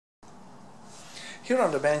Here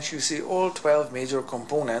on the bench you see all 12 major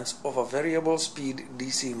components of a variable speed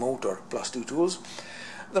DC motor plus 2 tools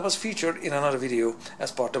that was featured in another video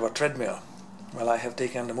as part of a treadmill. Well, I have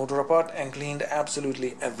taken the motor apart and cleaned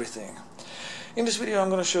absolutely everything. In this video I'm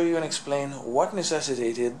going to show you and explain what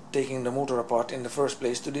necessitated taking the motor apart in the first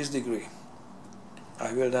place to this degree.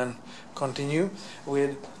 I will then continue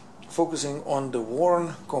with focusing on the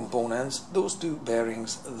worn components, those two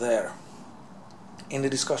bearings there. In the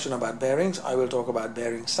discussion about bearings, I will talk about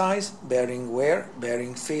bearing size, bearing wear,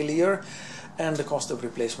 bearing failure, and the cost of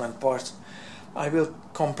replacement parts. I will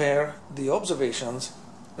compare the observations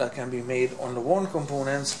that can be made on the worn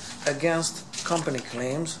components against company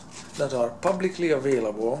claims that are publicly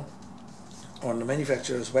available on the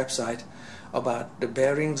manufacturer's website about the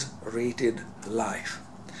bearings' rated life.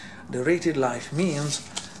 The rated life means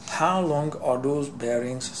how long are those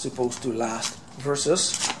bearings supposed to last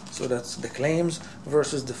versus, so that's the claims,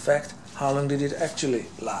 versus the fact how long did it actually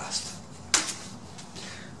last.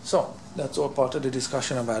 So that's all part of the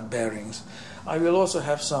discussion about bearings. I will also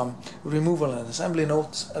have some removal and assembly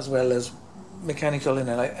notes as well as mechanical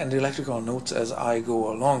and electrical notes as I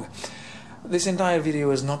go along. This entire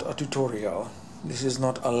video is not a tutorial. This is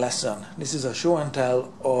not a lesson. This is a show and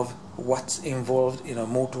tell of what's involved in a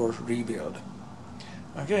motor rebuild.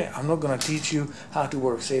 Okay, I'm not going to teach you how to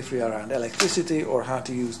work safely around electricity or how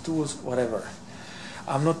to use tools, whatever.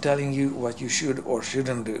 I'm not telling you what you should or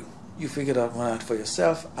shouldn't do. You figure that one out for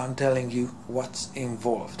yourself. I'm telling you what's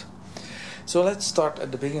involved. So let's start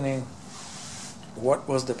at the beginning. What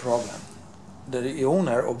was the problem? The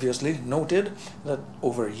owner obviously noted that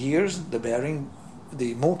over years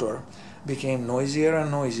the motor became noisier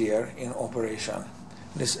and noisier in operation.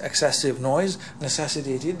 This excessive noise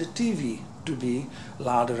necessitated the TV to be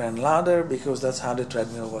louder and louder because that's how the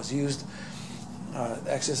treadmill was used.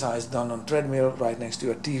 Exercise done on treadmill right next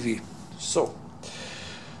to a TV. So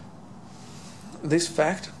this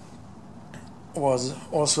fact was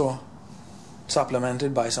also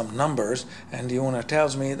supplemented by some numbers, and the owner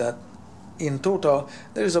tells me that in total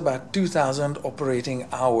there is about 2,000 operating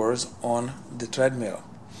hours on the treadmill.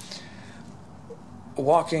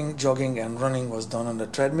 Walking, jogging and running was done on the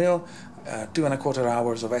treadmill, 2¼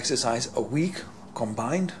 hours of exercise a week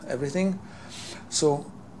combined, everything. So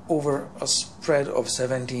over a spread of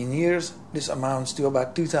 17 years this amounts to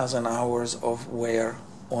about 2,000 hours of wear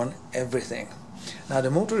on everything. Now the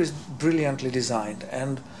motor is brilliantly designed,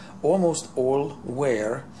 and almost all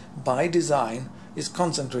wear by design is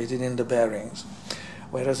concentrated in the bearings.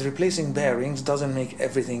 Whereas replacing bearings doesn't make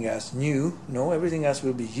everything else new. No, everything else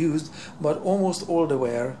will be used, but almost all the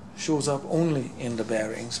wear shows up only in the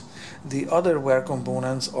bearings. The other wear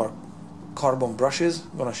components are carbon brushes.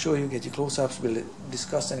 I'm going to show you, get you close-ups, we'll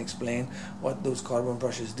discuss and explain what those carbon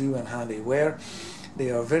brushes do and how they wear. They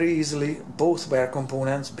are very easily, both wear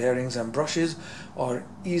components, bearings and brushes, are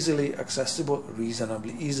easily accessible,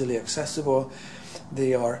 reasonably easily accessible.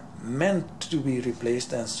 They are meant to be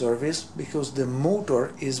replaced and serviced because the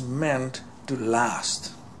motor is meant to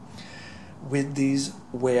last with these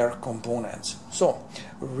wear components. So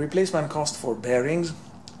replacement cost for bearings,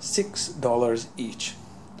 $6 each.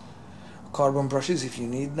 Carbon brushes, if you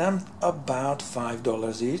need them, about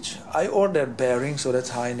 $5 each. I ordered bearings, so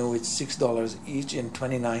that's how I know it's $6 each in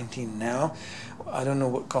 2019 now. I don't know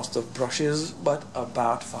what cost of brushes, but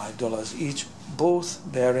about $5 each. Both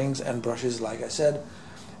bearings and brushes, like I said,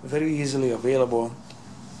 very easily available,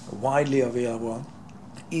 widely available,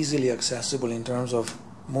 easily accessible in terms of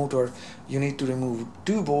motor. You need to remove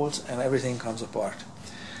 2 bolts and everything comes apart.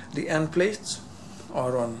 The end plates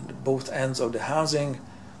are on both ends of the housing.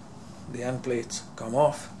 The end plates come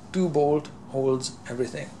off. 2 bolts holds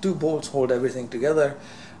everything. 2 bolts hold everything together,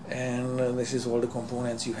 and this is all the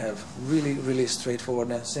components you have. Really straightforward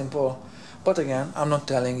and simple. But again, I'm not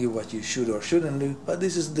telling you what you should or shouldn't do, but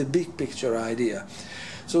this is the big picture idea.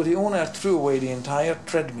 So the owner threw away the entire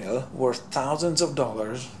treadmill worth thousands of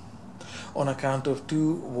dollars on account of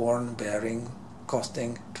 2 worn bearings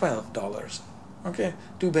costing $12. Okay,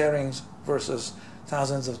 2 bearings versus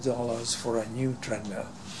thousands of dollars for a new treadmill.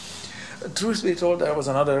 Truth be told, there was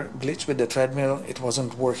another glitch with the treadmill. It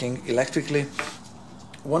wasn't working electrically.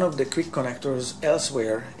 One of the quick connectors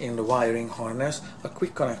elsewhere in the wiring harness, a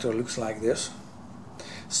quick connector looks like this,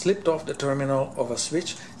 slipped off the terminal of a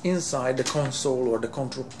switch inside the console or the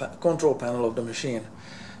control panel of the machine.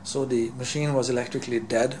 So the machine was electrically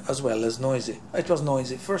dead as well as noisy. It was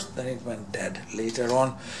noisy first, then it went dead later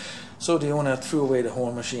on. So the owner threw away the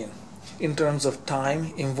whole machine. In terms of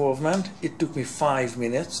time involvement, it took me 5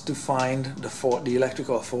 minutes to find the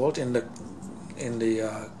electrical fault in the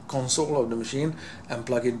console of the machine and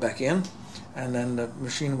plug it back in. and then the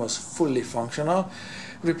machine was fully functional.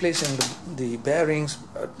 Replacing the bearings,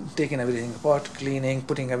 taking everything apart, cleaning,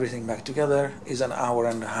 putting everything back together is an hour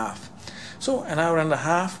and a half. So an hour and a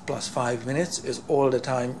half plus 5 minutes is all the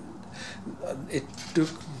time it took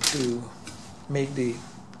to make the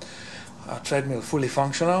treadmill fully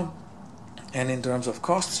functional. And in terms of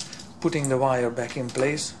costs, putting the wire back in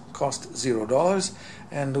place cost $0,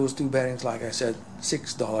 and those two bearings, like I said,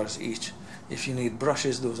 $6 each. If you need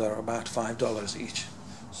brushes, those are about $5 each.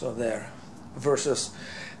 So there, versus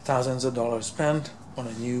thousands of dollars spent on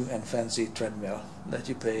a new and fancy treadmill that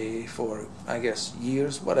you pay for, I guess,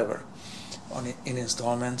 years, whatever, in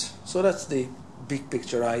installments. So that's the big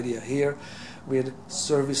picture idea here, with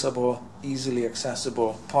serviceable, easily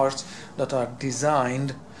accessible parts that are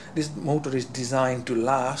designed. This motor is designed to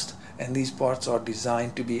last, and these parts are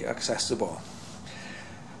designed to be accessible.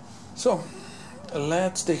 So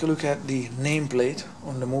let's take a look at the nameplate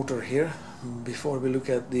on the motor here before we look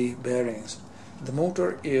at the bearings. The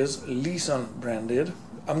motor is Leeson branded.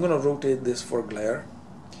 I'm going to rotate this for glare,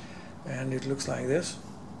 and it looks like this.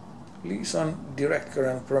 Leeson direct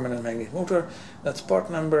current permanent magnet motor. That's part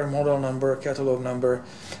number, model number, catalog number.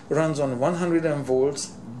 Runs on 100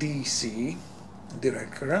 volts DC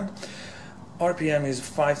direct current. RPM is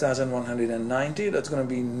 5190. That's going to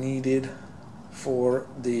be needed for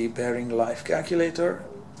the bearing life calculator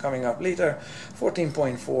coming up later.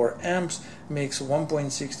 14.4 amps, makes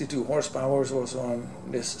 1.62 horsepower, also on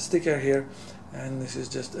this sticker here, and this is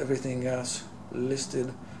just everything else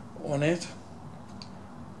listed on it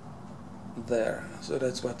there. So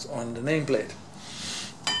that's what's on the nameplate.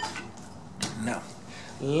 Now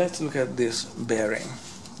let's look at this bearing.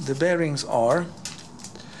 The bearings are,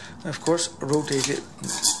 of course,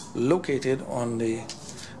 located on the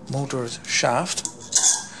motor's shaft,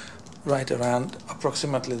 right around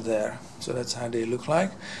approximately there. So that's how they look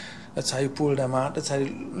like. That's how you pull them out. That's how they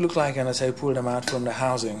look like, and that's how you pull them out from the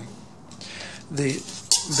housing. The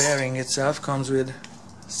bearing itself comes with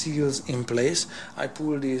seals in place. I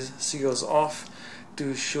pull these seals off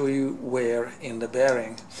to show you where in the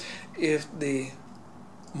bearing. If the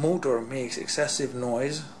motor makes excessive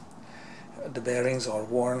noise, the bearings are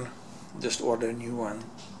worn. Just order new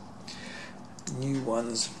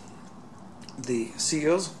ones. The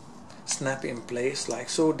seals snap in place like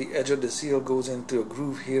so. The edge of the seal goes into a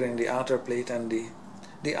groove here in the outer plate, and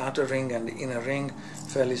the outer ring and the inner ring,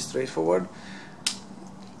 fairly straightforward.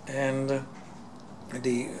 And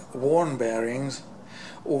the worn bearings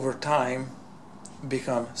over time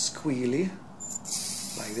become squealy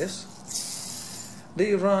like this.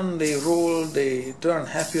 They run, they roll, they turn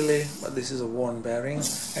happily, but this is a worn bearing,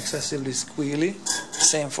 excessively squealy.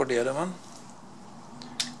 Same for the other one.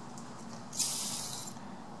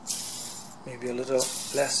 Maybe a little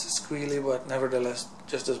less squealy, but nevertheless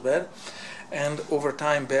just as bad. And over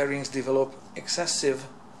time, bearings develop excessive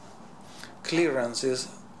clearances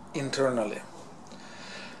internally.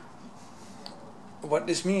 What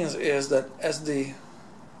this means is that as the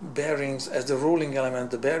bearings, as the rolling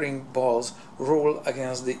element, the bearing balls roll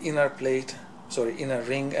against the inner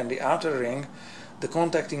ring and the outer ring, the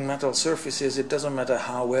contacting metal surfaces, it doesn't matter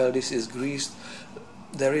how well this is greased,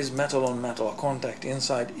 there is metal on metal contact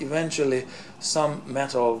inside. Eventually some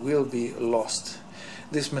metal will be lost.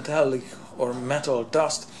 This metallic or metal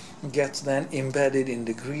dust gets then embedded in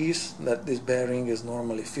the grease that this bearing is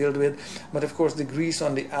normally filled with. But of course the grease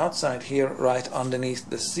on the outside here, right underneath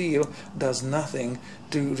the seal, does nothing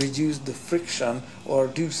to reduce the friction or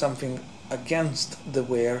do something against the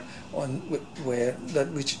wear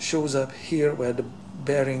which shows up here where the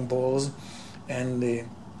bearing balls and the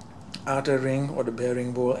outer ring, or the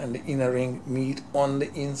bearing ball and the inner ring, meet on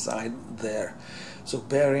the inside there. So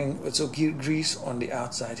grease on the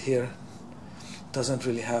outside here doesn't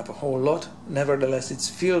really help a whole lot. Nevertheless, it's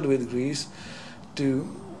filled with grease to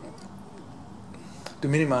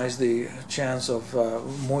minimize the chance of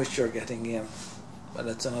moisture getting in. But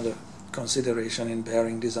that's another consideration in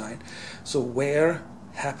bearing design. So wear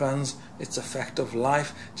happens, it's a fact of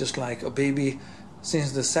life, just like a baby.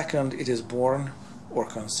 Since the second it is born or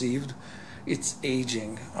conceived, it's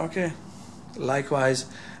aging. Okay, likewise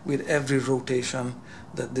with every rotation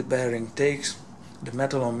that the bearing takes, the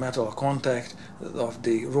metal on metal contact of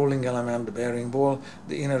the rolling element, the bearing ball,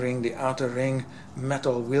 the inner ring, the outer ring,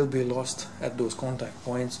 metal will be lost at those contact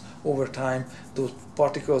points. Over time those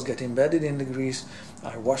particles get embedded in the grease.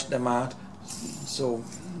 I wash them out, so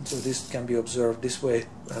this can be observed this way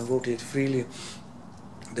and rotate freely.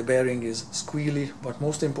 The bearing is squealy, but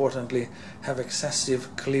most importantly have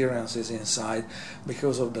excessive clearances inside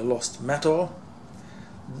because of the lost metal.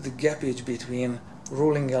 The gappage between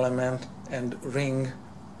rolling element and ring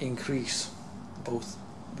increase both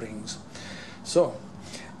rings. So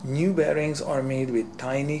new bearings are made with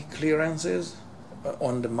tiny clearances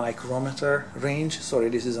on the micrometer range. Sorry,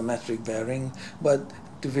 this is a metric bearing, but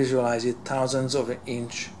to visualize it, thousandths of an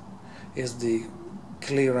inch is the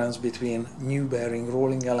clearance between new bearing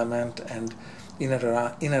rolling element and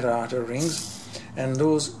inner outer rings. And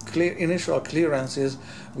those initial clearances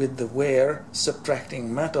with the wear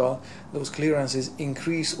subtracting metal, those clearances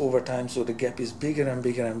increase over time, so the gap is bigger and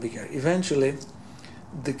bigger and bigger. Eventually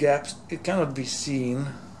the gaps, it cannot be seen,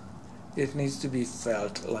 it needs to be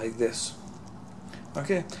felt like this.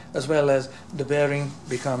 Okay, as well as the bearing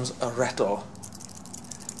becomes a rattle.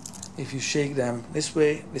 If you shake them this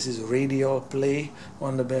way, this is radial play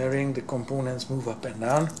on the bearing, the components move up and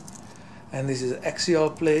down, and this is axial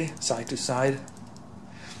play, side to side.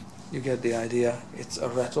 You get the idea, it's a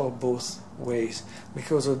rattle both ways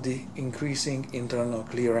because of the increasing internal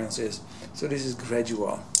clearances. So this is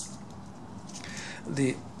gradual.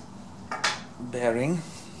 The bearing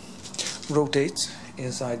rotates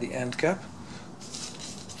inside the end cap,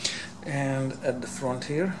 and at the front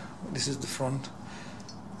here, this is the front,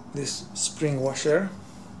 this spring washer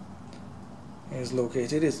is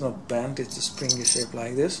located. It's not bent, it's a springy shape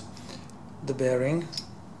like this. The bearing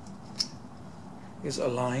is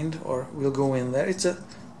aligned, or will go in there. It's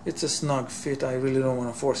a snug fit. I really don't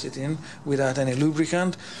want to force it in without any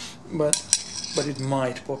lubricant, but it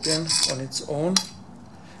might pop in on its own.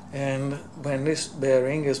 And when this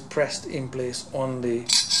bearing is pressed in place on the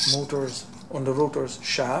rotor's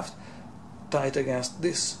shaft, tight against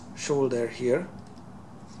this shoulder here,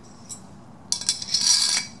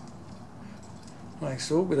 like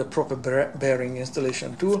so, with a proper bearing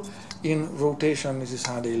installation tool, in rotation, this is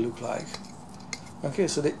how they look like. Okay,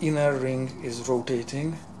 so the inner ring is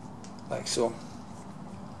rotating like so.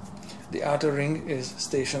 The outer ring is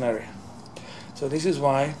stationary. So this is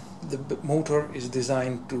why the motor is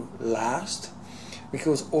designed to last,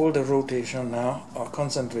 because all the rotation now are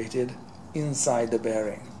concentrated inside the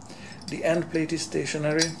bearing. The end plate is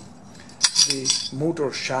stationary. The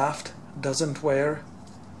motor shaft doesn't wear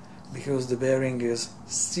because the bearing is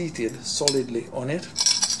seated solidly on it.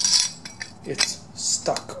 It's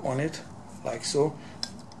stuck on it like so.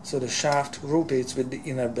 So the shaft rotates with the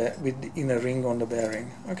inner ring on the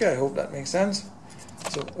bearing. Okay, I hope that makes sense.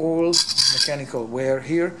 So all mechanical wear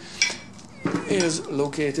here is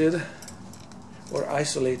located or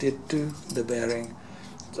isolated to the bearing.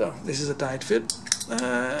 So this is a tight fit.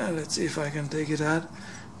 Let's see if I can take it out.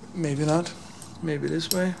 Maybe not. Maybe this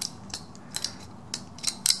way.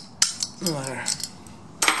 There.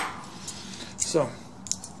 So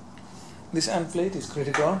this end plate is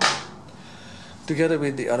critical. Together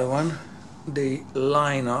with the other one, they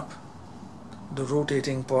line up the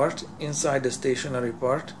rotating part inside the stationary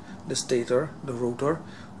part, the stator, the rotor.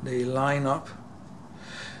 They line up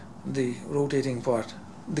the rotating part.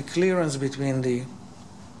 The clearance between the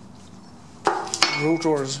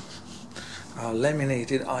rotor's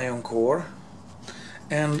laminated iron core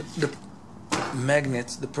and the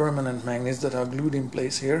magnets, the permanent magnets that are glued in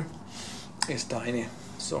place here, is tiny.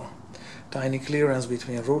 So tiny clearance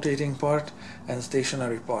between rotating part and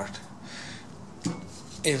stationary part.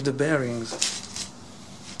 If the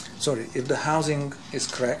if the housing is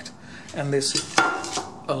cracked and this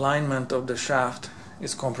alignment of the shaft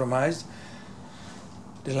is compromised,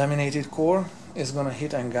 the laminated core is going to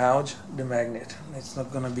hit and gouge the magnet. It's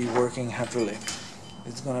not going to be working happily.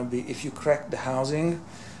 It's going to be, if you crack the housing,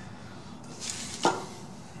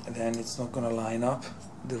 then it's not going to line up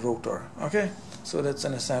the rotor. Okay, so that's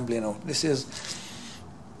an assembly note. This is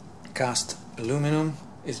cast aluminum,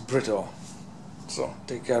 it's brittle, so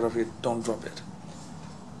take care of it, don't drop it.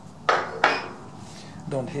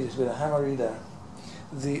 Don't hit it with a hammer either.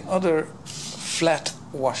 The other flat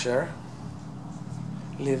washer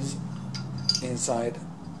lives inside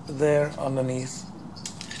there, underneath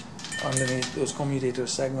those commutator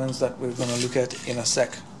segments that we're going to look at in a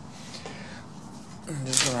sec. I'm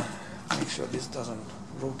just going to make sure this doesn't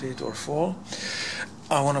rotate or fall.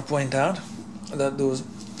 I want to point out that those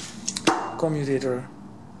commutator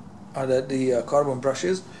that the carbon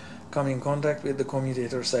brushes come in contact with the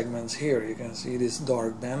commutator segments here. You can see this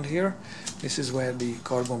dark band here. This is where the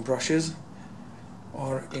carbon brushes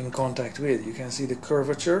are in contact with. You can see the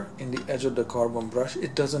curvature in the edge of the carbon brush.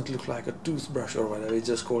 It doesn't look like a toothbrush or whatever, it's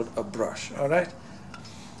just called a brush. Alright?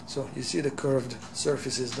 So you see the curved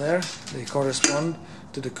surfaces there, they correspond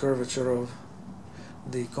to the curvature of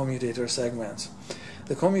the commutator segments.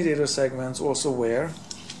 The commutator segments also wear,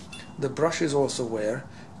 the brushes also wear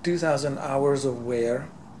 2000 hours of wear,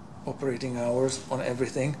 operating hours on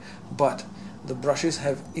everything, but The brushes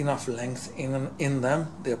have enough length in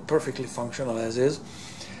them. They are perfectly functional as is.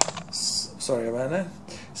 Sorry about that.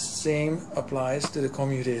 Same applies to the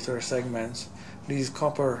commutator segments. These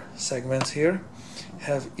copper segments here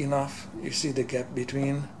have enough, you see the gap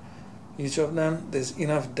between each of them, there's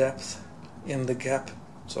enough depth in the gap,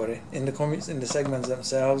 in the segments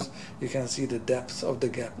themselves. You can see the depth of the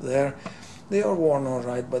gap there. They are worn all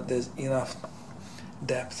right, but there's enough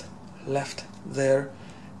depth left there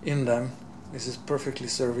in them. This is perfectly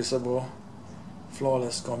serviceable,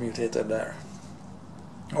 flawless commutator there.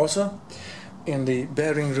 Also, in the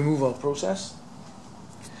bearing removal process,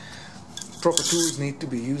 proper tools need to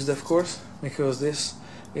be used, of course, because this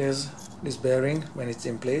bearing, when it's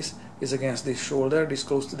in place, is against this shoulder, this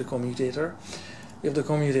close to the commutator. If the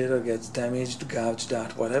commutator gets damaged, gouged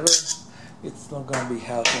out, whatever, it's not going to be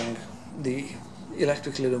helping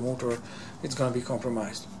electrically the motor. It's going to be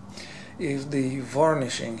compromised. If the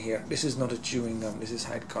varnishing here, this is not a chewing gum, this is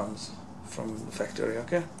how it comes from the factory,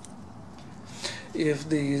 okay? If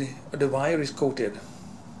the wire is coated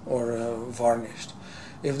or varnished,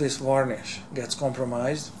 if this varnish gets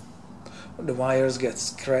compromised, the wires get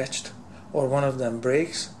scratched, or one of them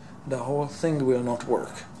breaks, the whole thing will not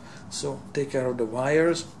work. So take care of the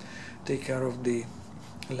wires, take care of the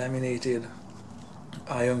laminated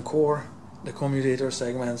iron core, the commutator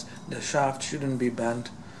segments. The shaft shouldn't be bent.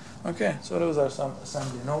 Okay, so those are some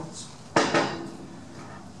assembly notes.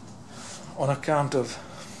 On account of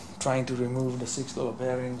trying to remove the $6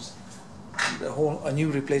 bearings, a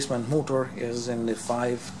new replacement motor is in the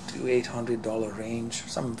 $500 to $800 range,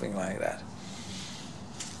 something like that.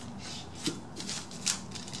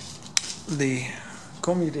 The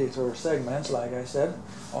commutator segments, like I said,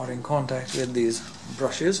 are in contact with these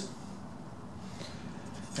brushes,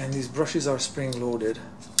 and these brushes are spring loaded.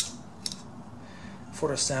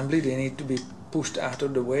 For assembly, they need to be pushed out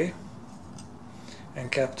of the way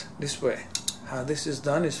and kept this way. How this is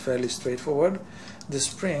done is fairly straightforward. The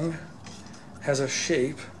spring has a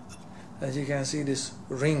shape, as you can see, this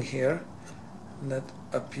ring here that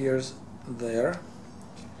appears there.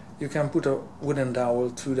 You can put a wooden dowel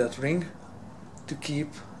through that ring to keep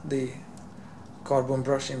the carbon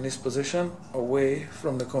brush in this position away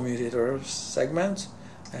from the commutator segments,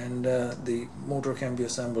 and the motor can be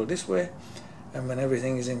assembled this way. And when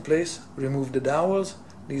everything is in place, remove the dowels.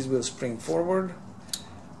 These will spring forward,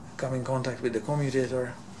 come in contact with the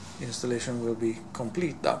commutator. Installation will be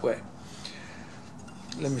complete that way.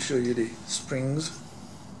 Let me show you the springs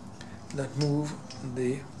that move.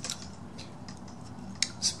 The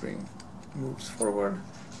spring moves forward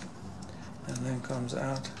and then comes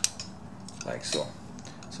out like so.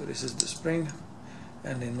 So this is the spring,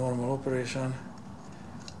 and in normal operation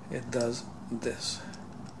it does this.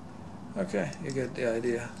 Okay, you get the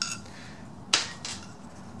idea.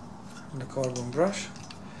 The carbon brush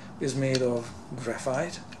is made of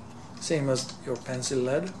graphite, same as your pencil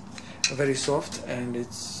lead, very soft, and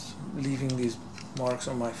it's leaving these marks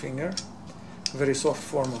on my finger. Very soft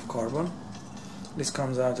form of carbon. This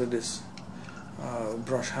comes out of this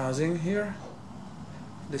brush housing here,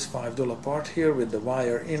 this $5 part here with the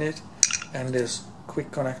wire in it, and this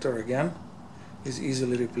quick connector again is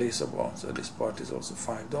easily replaceable. So this part is also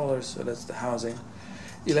 $5, so that's the housing.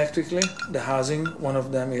 Electrically, the housing, one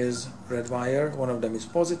of them is red wire, one of them is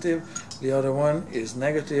positive, the other one is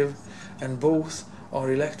negative, and both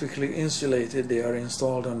are electrically insulated. They are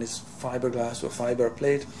installed on this fiberglass or fiber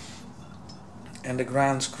plate, and the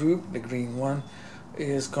ground screw, the green one,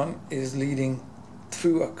 is leading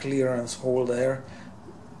through a clearance hole there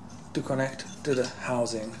to connect to the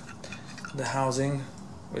housing. The housing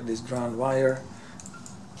with this ground wire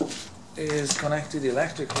is connected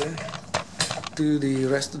electrically to the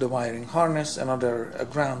rest of the wiring harness, a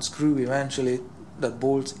ground screw eventually that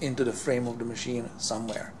bolts into the frame of the machine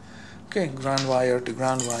somewhere. Okay, ground wire to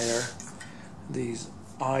ground wire. These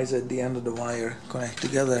eyes at the end of the wire connect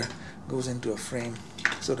together, goes into a frame,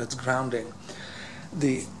 so that's grounding.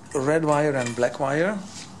 The red wire and black wire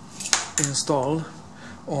installed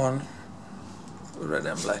on red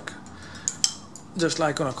and black, just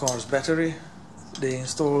like on a car's battery. They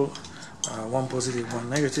install one positive, one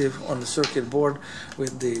negative on the circuit board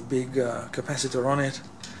with the big capacitor on it,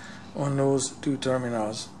 on those two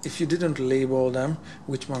terminals. If you didn't label them,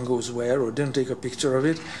 which one goes where, or didn't take a picture of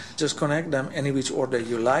it, just connect them any which order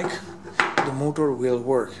you like. The motor will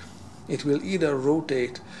work. It will either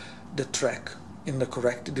rotate the track in the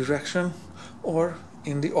correct direction or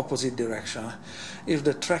in the opposite direction. If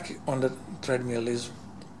the track on the treadmill is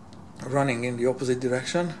running in the opposite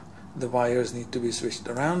direction, the wires need to be switched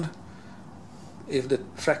around. If the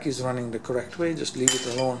track is running the correct way, just leave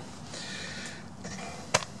it alone.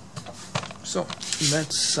 So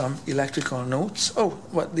That's some electrical notes. Oh,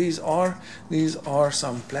 what these are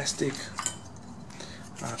some plastic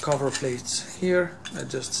cover plates here that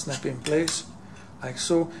just snap in place like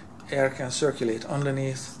so. Air can circulate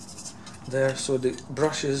underneath there, so the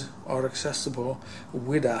brushes are accessible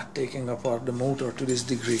without taking apart the motor to this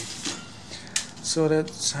degree. So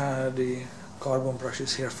that's how the carbon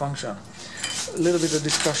brushes here function. A little bit of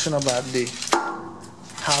discussion about the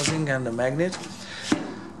housing and the magnet.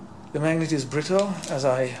 The magnet is brittle, as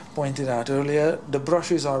I pointed out earlier. The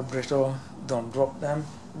brushes are brittle, don't drop them.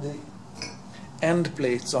 The end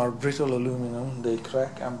plates are brittle aluminum, they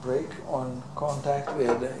crack and break on contact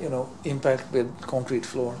with, impact with concrete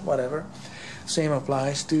floor, whatever. Same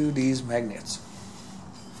applies to these magnets.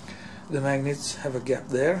 The magnets have a gap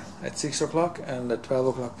there at 6 o'clock and at 12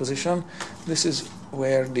 o'clock position. This is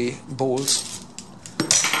where the bolts,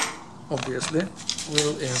 obviously,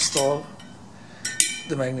 will install.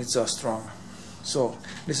 The magnets are strong. So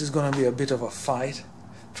this is going to be a bit of a fight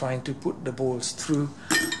trying to put the bolts through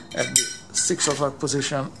at the 6 o'clock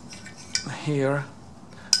position here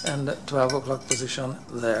and the 12 o'clock position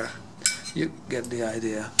there. You get the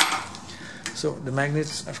idea. So the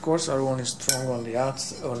magnets, of course, are only strong on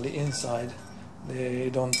the inside. They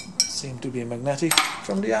don't seem to be magnetic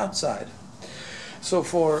from the outside. So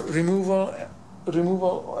for removal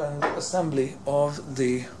and assembly of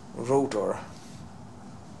the rotor,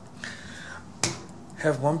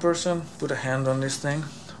 have one person put a hand on this thing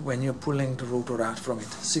when you're pulling the rotor out from it.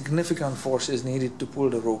 Significant force is needed to pull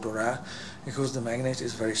the rotor out because the magnet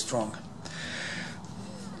is very strong.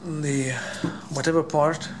 Whatever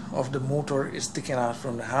part of the motor is sticking out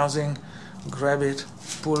from the housing, grab it,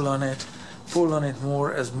 pull on it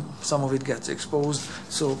more as some of it gets exposed.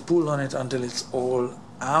 So pull on it until it's all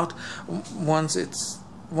out. Once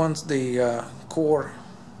the core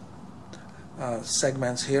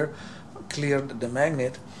segments here cleared the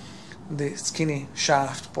magnet, the skinny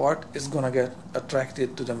shaft part is gonna get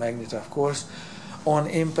attracted to the magnet. Of course, on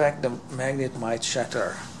impact the magnet might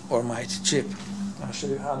shatter or might chip. I'll show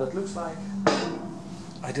you how that looks like.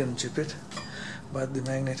 I didn't chip it, but the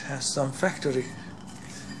magnet has some factory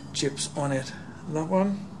chips on it. That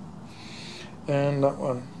one and that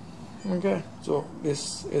one. Okay, so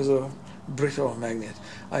this is a brittle magnet.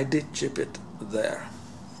 I did chip it there.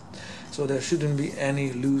 So there shouldn't be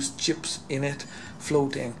any loose chips in it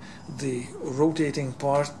floating. The rotating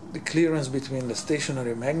part, the clearance between the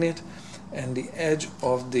stationary magnet and the edge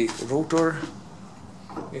of the rotor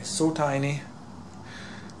is so tiny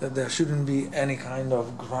that there shouldn't be any kind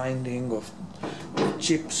of grinding of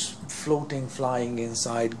chips floating, flying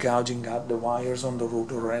inside, gouging out the wires on the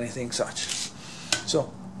rotor or anything such.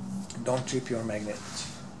 So don't chip your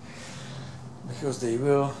magnets because they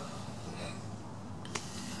will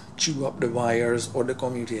chew up the wires or the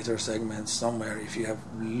commutator segments somewhere if you have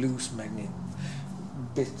loose magnet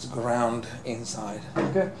bits ground inside.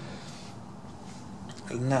 Okay.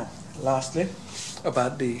 Now, lastly,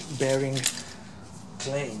 about the bearing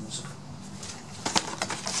claims.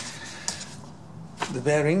 The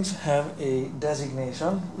bearings have a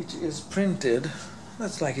designation which is printed,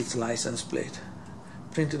 that's like its license plate,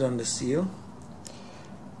 printed on the seal,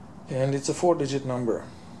 and it's a 4-digit number.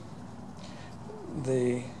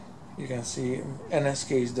 You can see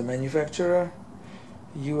NSK is the manufacturer,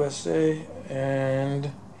 USA,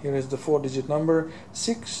 and here is the 4-digit number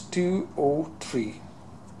 6203.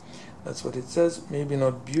 That's what it says. Maybe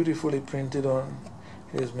not beautifully printed on.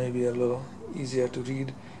 Here's maybe a little easier to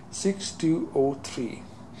read. 6203.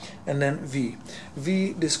 And then V.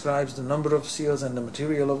 V describes the number of seals and the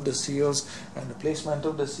material of the seals and the placement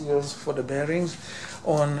of the seals for the bearings.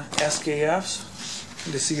 On SKFs,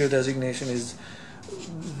 the seal designation is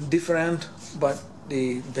different, but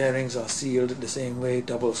the bearings are sealed the same way,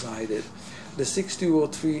 double-sided. The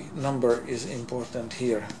 6203 number is important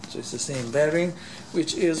here. So it's the same bearing,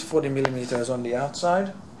 which is 40 millimeters on the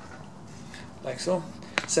outside, like so,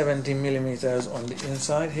 17 millimeters on the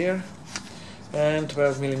inside here, and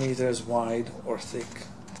 12 millimeters wide or thick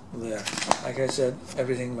there. Like I said,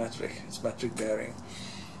 everything metric. It's metric bearing.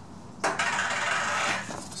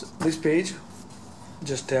 So this page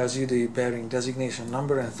just tells you the bearing designation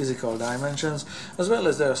number and physical dimensions, as well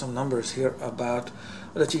as there are some numbers here about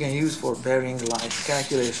that you can use for bearing life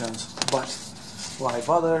calculations. But why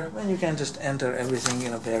bother when you can just enter everything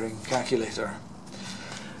in a bearing calculator?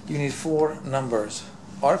 You need 4 numbers: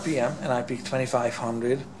 RPM, and I picked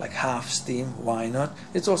 2500, like half steam. Why not?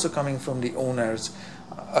 It's also coming from the owner's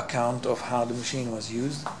account of how the machine was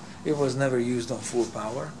used. It was never used on full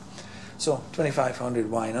power, so 2500.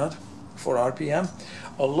 Why not? For RPM,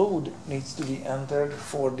 a load needs to be entered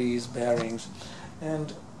for these bearings,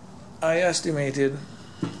 and I estimated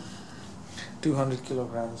 200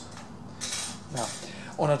 kilograms. Now,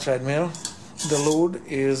 on a treadmill, the load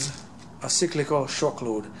is a cyclical shock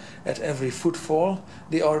load. At every footfall,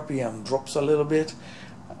 the RPM drops a little bit,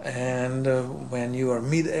 and when you are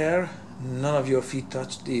mid-air, none of your feet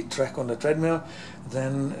touch the track on the treadmill,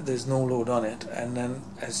 then there's no load on it. And then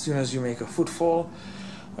as soon as you make a footfall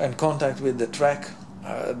and contact with the track,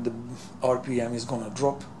 the RPM is going to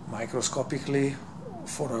drop microscopically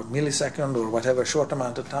for a millisecond or whatever short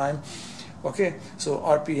amount of time. Okay, so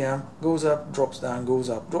RPM goes up, drops down, goes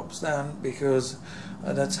up, drops down, because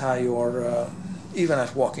that's how you're even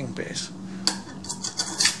at walking pace.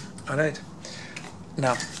 Alright,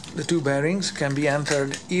 now the two bearings can be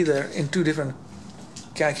entered either in two different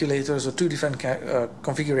calculators or two different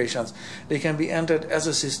configurations. They can be entered as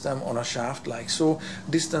a system on a shaft like so,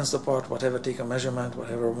 distance apart, whatever, take a measurement,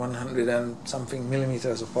 whatever, 100 and something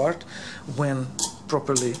millimeters apart. When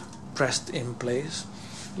properly pressed in place,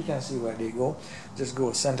 you can see where they go. Just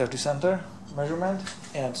go center to center measurement,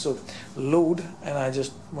 and so load, and I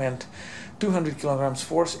just went 200 kilograms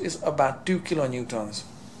force is about 2 kilonewtons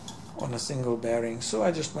on a single bearing. So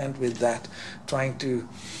I just went with that, trying to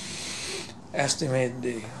estimate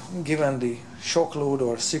the, given the shock load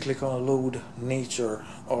or cyclical load nature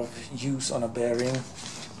of use on a bearing,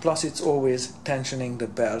 plus it's always tensioning the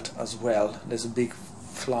belt as well. There's a big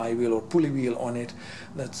flywheel or pulley wheel on it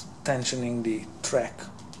that's tensioning the track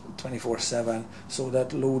 24/7, so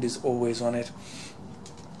that load is always on it.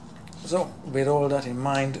 So with all that in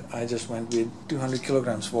mind, I just went with 200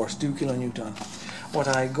 kilograms force, 2 kilonewton. What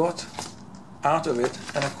I got out of it,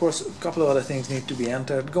 and of course a couple of other things need to be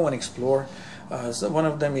entered, go and explore. So one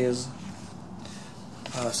of them is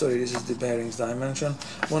sorry, this is the bearings dimension.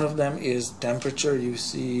 One of them is temperature. You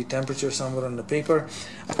see temperature somewhere on the paper.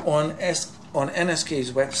 On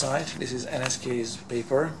NSK's website, this is NSK's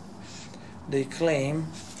paper, they claim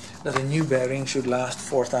that a new bearing should last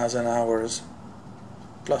 4,000 hours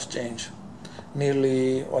plus change.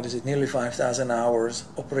 Nearly, what is it, nearly 5,000 hours,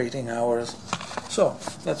 operating hours. So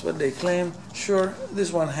that's what they claim. Sure,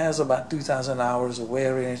 this one has about 2,000 hours of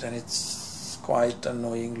wear in it, and it's quite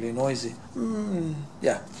annoyingly noisy.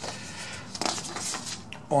 Yeah.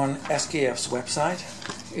 On SKF's website,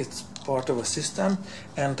 it's part of a system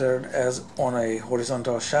entered as on a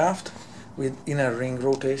horizontal shaft with inner ring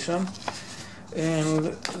rotation,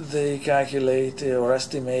 and they calculate or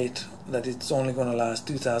estimate that it's only going to last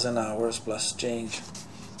 2,000 hours plus change.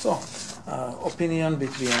 So opinion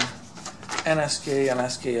between NSK and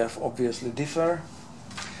SKF obviously differ.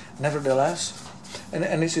 Nevertheless,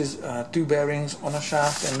 and this is two bearings on a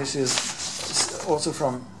shaft, and this is also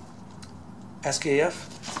from SKF,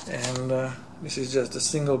 and this is just a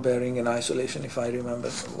single bearing in isolation, if I remember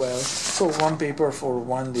well. So one paper for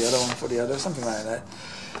one, the other one for the other, something like that,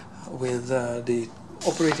 with the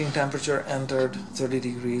operating temperature entered 30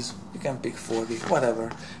 degrees. You can pick 40,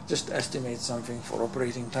 whatever, just estimate something for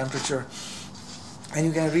operating temperature. And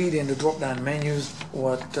you can read in the drop-down menus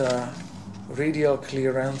what radial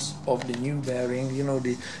clearance of the new bearing, you know,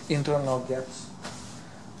 the internal gaps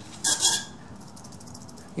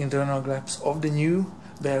of the new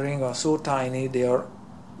bearing are so tiny, they are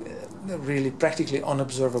really practically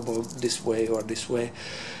unobservable this way or this way.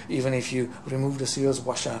 Even if you remove the seals,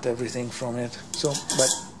 wash out everything from it. So, but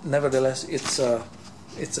nevertheless, it's a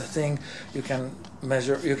thing. You can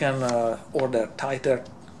measure, you can order tighter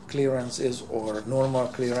clearances or normal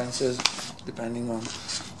clearances depending on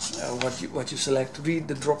what you select. Read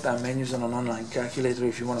the drop-down menus on an online calculator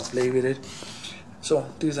if you want to play with it. So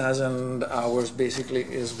 2,000 hours basically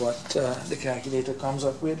is what the calculator comes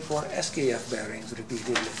up with for SKF bearings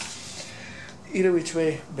repeatedly. Either which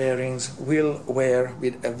way, bearings will wear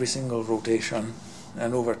with every single rotation,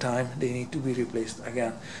 and over time they need to be replaced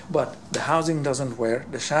again. But the housing doesn't wear,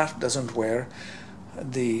 the shaft doesn't wear,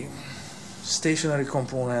 the stationary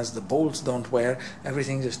components, the bolts don't wear,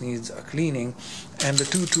 everything just needs a cleaning. And the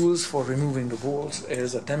two tools for removing the bolts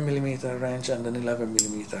is a 10mm wrench and an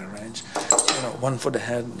 11mm wrench. You know, one for the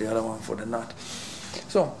head, the other one for the nut.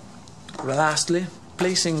 So lastly,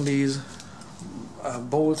 placing these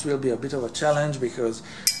bolts will be a bit of a challenge because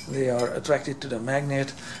they are attracted to the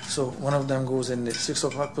magnet. So one of them goes in the 6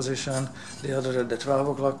 o'clock position, the other at the 12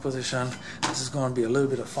 o'clock position. This is going to be a little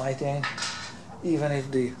bit of fighting. Even if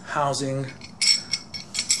the housing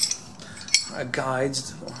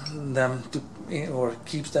guides them to, or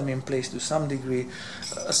keeps them in place to some degree,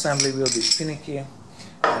 assembly will be finicky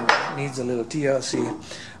and needs a little TLC,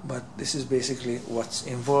 but this is basically what's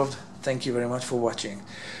involved. Thank you very much for watching.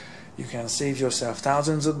 You can save yourself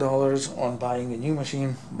thousands of dollars on buying a new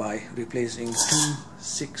machine by replacing two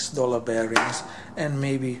 $6 bearings and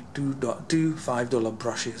maybe two $5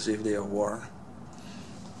 brushes if they are worn.